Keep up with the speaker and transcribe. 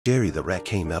Jerry the rat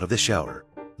came out of the shower,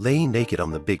 laying naked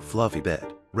on the big fluffy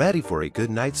bed, ready for a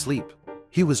good night's sleep.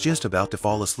 He was just about to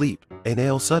fall asleep. A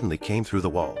nail suddenly came through the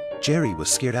wall. Jerry was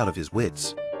scared out of his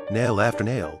wits. Nail after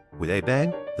nail, with a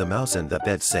bang, the mouse and the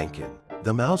bed sank in.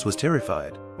 The mouse was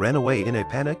terrified, ran away in a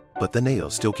panic, but the nail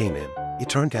still came in. It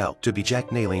turned out to be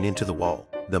Jack nailing into the wall.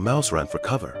 The mouse ran for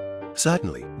cover.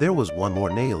 Suddenly, there was one more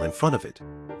nail in front of it.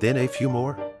 Then a few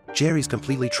more. Jerry's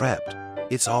completely trapped.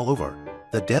 It's all over.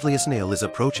 The deadliest nail is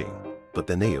approaching. But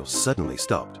the nail suddenly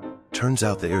stopped. Turns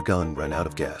out the air gun ran out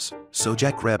of gas. So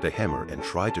Jack grabbed a hammer and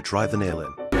tried to drive the nail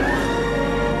in.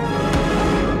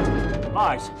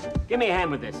 Lars, give me a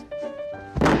hand with this.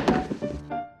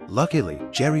 Luckily,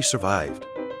 Jerry survived.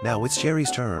 Now it's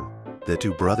Jerry's turn. The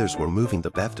two brothers were moving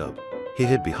the bathtub. He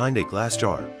hid behind a glass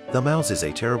jar. The mouse is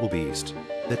a terrible beast.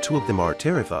 The two of them are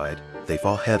terrified. They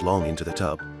fall headlong into the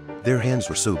tub. Their hands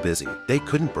were so busy, they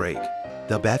couldn't break.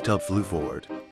 The bathtub flew forward.